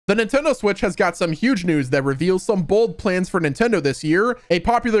The Nintendo Switch has got some huge news that reveals some bold plans for Nintendo this year. A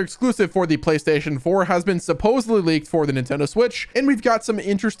popular exclusive for the PlayStation 4 has been supposedly leaked for the Nintendo Switch, and we've got some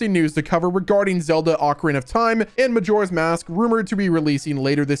interesting news to cover regarding Zelda Ocarina of Time and Majora's Mask, rumored to be releasing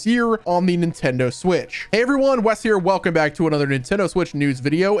later this year on the Nintendo Switch. Hey everyone, Wes here. Welcome back to another Nintendo Switch news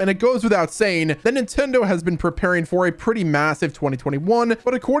video, and it goes without saying that Nintendo has been preparing for a pretty massive 2021,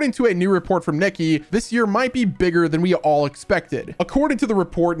 but according to a new report from Nikkei, this year might be bigger than we all expected. According to the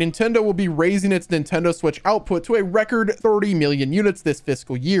report, Nintendo will be raising its Nintendo Switch output to a record 30 million units this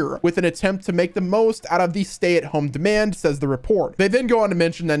fiscal year, with an attempt to make the most out of the stay-at-home demand, says the report. They then go on to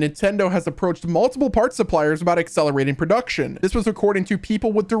mention that Nintendo has approached multiple parts suppliers about accelerating production. This was according to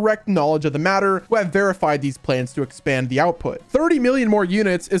people with direct knowledge of the matter who have verified these plans to expand the output. 30 million more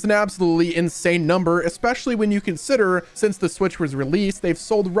units is an absolutely insane number, especially when you consider since the Switch was released, they've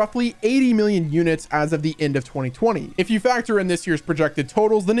sold roughly 80 million units as of the end of 2020. If you factor in this year's projected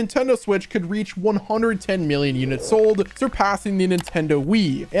totals, the Nintendo Switch could reach 110 million units sold, surpassing the Nintendo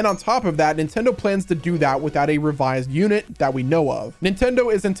Wii. And on top of that, Nintendo plans to do that without a revised unit that we know of.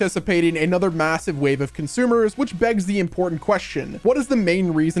 Nintendo is anticipating another massive wave of consumers, which begs the important question: what is the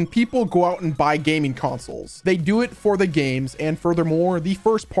main reason people go out and buy gaming consoles? They do it for the games, and furthermore, the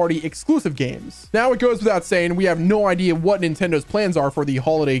first-party exclusive games. Now, it goes without saying we have no idea what Nintendo's plans are for the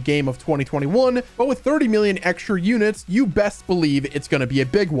holiday game of 2021, but with 30 million extra units, you best believe it's going to be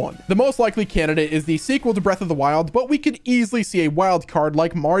a big one. The most likely candidate is the sequel to Breath of the Wild, but we could easily see a wild card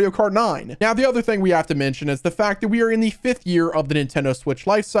like Mario Kart 9. Now, the other thing we have to mention is the fact that we are in the 5th year of the Nintendo Switch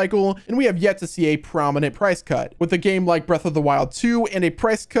life cycle, and we have yet to see a prominent price cut. With a game like Breath of the Wild 2 and a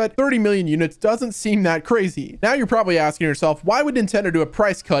price cut, 30 million units doesn't seem that crazy. Now you're probably asking yourself, why would Nintendo do a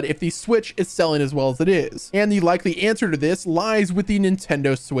price cut if the Switch is selling as well as it is? And the likely answer to this lies with the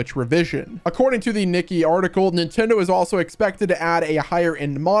Nintendo Switch revision. According to the Nikkei article, Nintendo is also expected to add a higher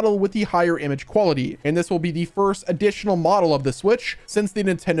end model with the higher image quality, and this will be the first additional model of the Switch since the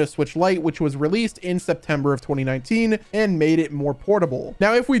Nintendo Switch Lite, which was released in September of 2019 and made it more portable.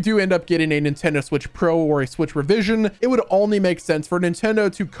 Now, if we do end up getting a Nintendo Switch Pro or a Switch revision, it would only make sense for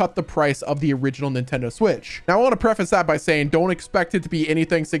Nintendo to cut the price of the original Nintendo Switch. Now, I want to preface that by saying don't expect it to be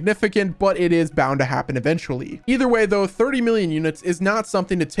anything significant, but it is bound to happen eventually. Either way though, 30 million units is not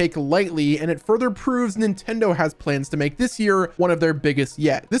something to take lightly, and it further proves Nintendo has plans to make this year one of their biggest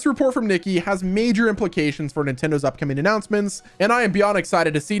yet. This report from Nikkei has major implications for Nintendo's upcoming announcements, and I am beyond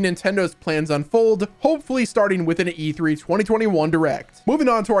excited to see Nintendo's plans unfold, hopefully starting with an E3 2021 Direct. Moving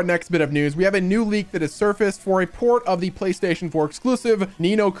on to our next bit of news, we have a new leak that has surfaced for a port of the PlayStation 4 exclusive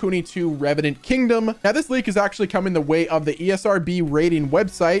Ni no Kuni 2 Revenant Kingdom. Now, this leak is actually coming the way of the ESRB rating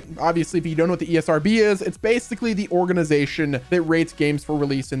website. Obviously, if you don't know what the ESRB is, it's basically the organization that rates games for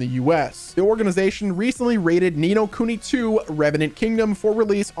release in the US. The organization recently rated Ni no Kuni 2 Revenant Kingdom for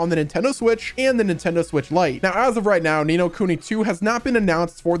release on the Nintendo Switch and the Nintendo Switch Lite. Now, as of right now, Ni no Kuni 2 has not been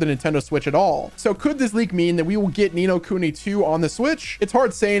announced for the Nintendo Switch at all. So could this leak mean that we will get Ni no Kuni 2 on the Switch? It's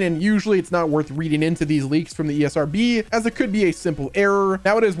hard saying, and usually it's not worth reading into these leaks from the ESRB, as it could be a simple error.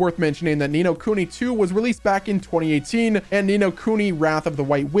 Now, it is worth mentioning that Ni no Kuni 2 was released back in 2018, and Ni no Kuni Wrath of the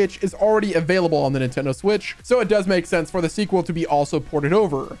White Witch is already available on the Nintendo Switch, so it does make sense for the sequel to be also ported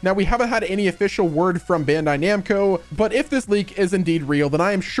over. Now, we haven't had any official word from Bandai Namco, but if this leak is indeed real, then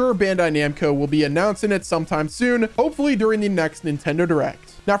I am sure Bandai Namco will be announcing it sometime soon, hopefully during the next Nintendo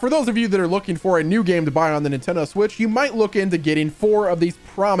Direct. Now, for those of you that are looking for a new game to buy on the Nintendo Switch, you might look into getting 4 of these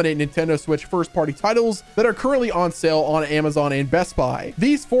prominent Nintendo Switch first-party titles that are currently on sale on Amazon and Best Buy.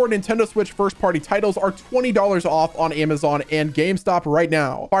 These 4 Nintendo Switch first-party titles are $20 off on Amazon and GameStop right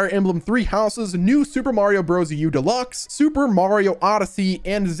now. Fire Emblem 3 Houses, New Super Mario Bros. U Deluxe, Super Mario Odyssey,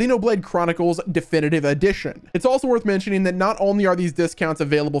 and Xenoblade Chronicles Definitive Edition. It's also worth mentioning that not only are these discounts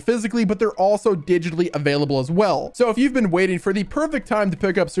available physically, but they're also digitally available as well. So if you've been waiting for the perfect time to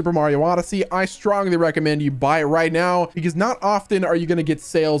pick up Super Mario Odyssey, I strongly recommend you buy it right now, because not often are you going to get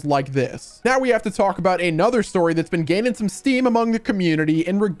sales like this. Now we have to talk about another story that's been gaining some steam among the community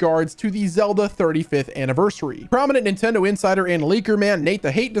in regards to the Zelda 35th anniversary. Prominent Nintendo insider and leaker man Nate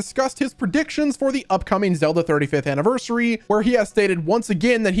the Hate discussed his predictions for the upcoming Zelda 35th anniversary, where he has stated once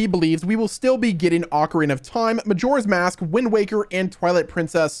again that he believes we will still be getting Ocarina of Time, Majora's Mask, Wind Waker, and Twilight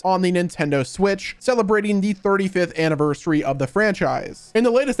Princess on the Nintendo Switch, celebrating the 35th anniversary of the franchise. In the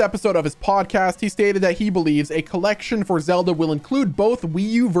latest episode of his podcast, he stated that he believes a collection for Zelda will include both Wii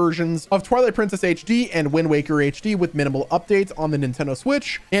U versions of Twilight Princess HD and Wind Waker HD with minimal updates on the Nintendo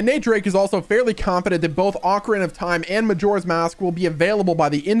Switch. And Nate Drake is also fairly confident that both Ocarina of Time and Majora's Mask will be available by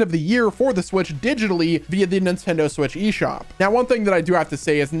the end of the year for the Switch digitally via the Nintendo Switch eShop. Now, one thing that I do have to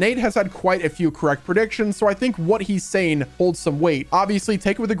say is Nate has had quite a few correct predictions, so I think what he's saying holds some weight. Obviously,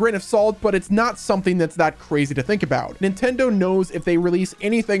 take it with a grain of salt, but it's not something that's that crazy to think about. Nintendo knows if they release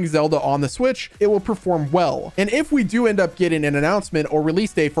anything Zelda on the Switch, it will perform well. And if we do end up getting an announcement or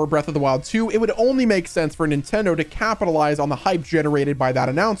release date for Breath of the Wild 2, it would only make sense for Nintendo to capitalize on the hype generated by that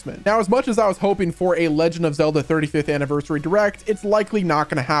announcement. Now, as much as I was hoping for a Legend of Zelda 35th Anniversary Direct, it's likely not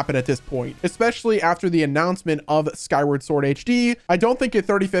going to happen at this point, especially after the announcement of Skyward Sword HD. I don't think a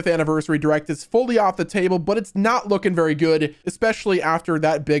 35th Anniversary Direct is fully off the table, but it's not looking very good, especially after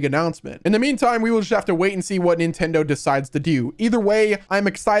that big announcement. In the meantime, we will just have to wait and see what Nintendo decides to do. Either way, I'm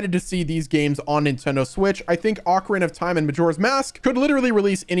excited to see these games on Nintendo Switch. I think Ocarina of Time and Majora's Mask could literally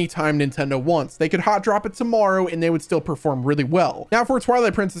release anytime Nintendo wants. They could hot drop it tomorrow and they would still perform really well. Now, for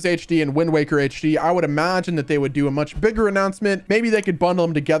Twilight Princess HD and Wind Waker HD, I would imagine that they would do a much bigger announcement. Maybe they could bundle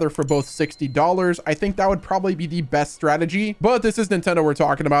them together for both $60. I think that would probably be the best strategy, but this is Nintendo we're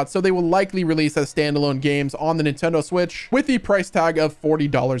talking about, so they will likely release as standalone games on the Nintendo Switch with the price tag of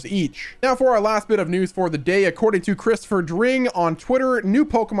 $40 each. Now, for our last bit of news for the day, according to Christopher Dring on Twitter, new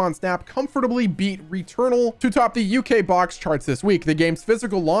Pokemon Snap comfortably beat Returnal to top the UK box charts this week. The game's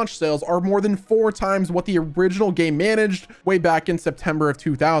physical launch sales are more than 4 times what the original game managed way back in September of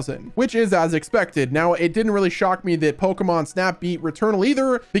 2000, which is as expected. Now, it didn't really shock me that Pokemon Snap beat Returnal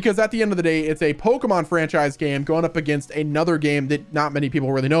either, because at the end of the day, it's a Pokemon franchise game going up against another game that not many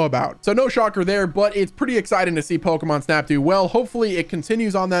people really know about. So no shocker there, but it's pretty exciting to see Pokemon Snap do well. Hopefully it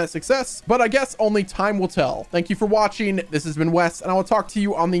continues on that success, but I guess only time will tell. Thank you for watching. This has been Wes, and I will talk to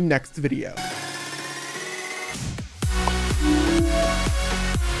you on the next video.